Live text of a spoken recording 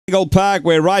Angle-Park,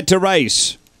 we're right to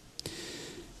race.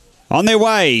 On their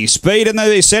way, speed in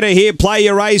the centre here, play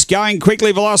your race, going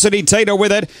quickly, Velocity Tina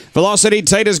with it. Velocity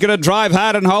Tina's going to drive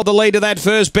hard and hold the lead to that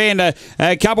first bend.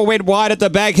 A couple went wide at the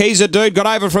back. He's a Dude, got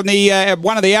over from the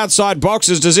one of the outside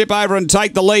boxes to zip over and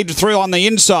take the lead through on the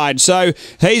inside. So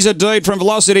He's a Dude from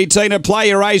Velocity Tina, play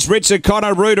your race, Richard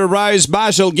Connor, Ruta Rose,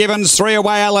 Marshall Givens, 3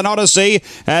 away, Alan Odyssey,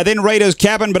 then Rita's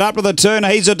Cabin, but up to the turn,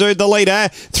 He's a Dude the leader,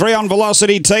 3 on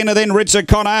Velocity Tina, then Richard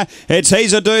Connor. It's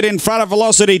He's a Dude in front of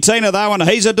Velocity Tina though, and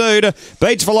He's a Dude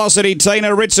beats Velocity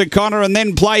Tina, Richard Connor, and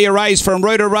then play your race from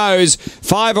Ruta Rose.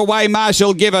 5 away,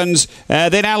 Marshall Givens,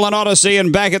 then Alan Odyssey,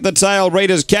 and back at the tail,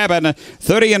 Rita's Cabin.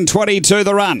 30 and 22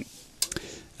 the run.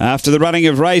 After the running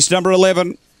of race number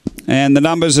 11, and the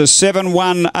numbers are 7,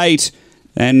 1, 8,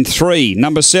 and 3.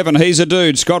 Number 7, He's a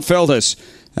Dude, Scott Feltus.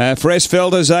 For S.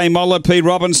 Feltus, A. Moller, P.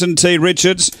 Robinson, T.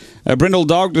 Richards. Brindle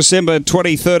Dog, December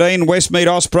 2013. Westmead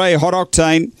Osprey, Hot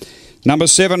Octane. Number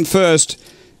 7 first.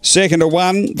 Second to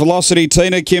 1, Velocity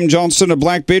Tina, Kim Johnston, a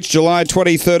Black Bitch, July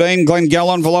 2013. Glen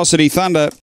Gallon, Velocity Thunder.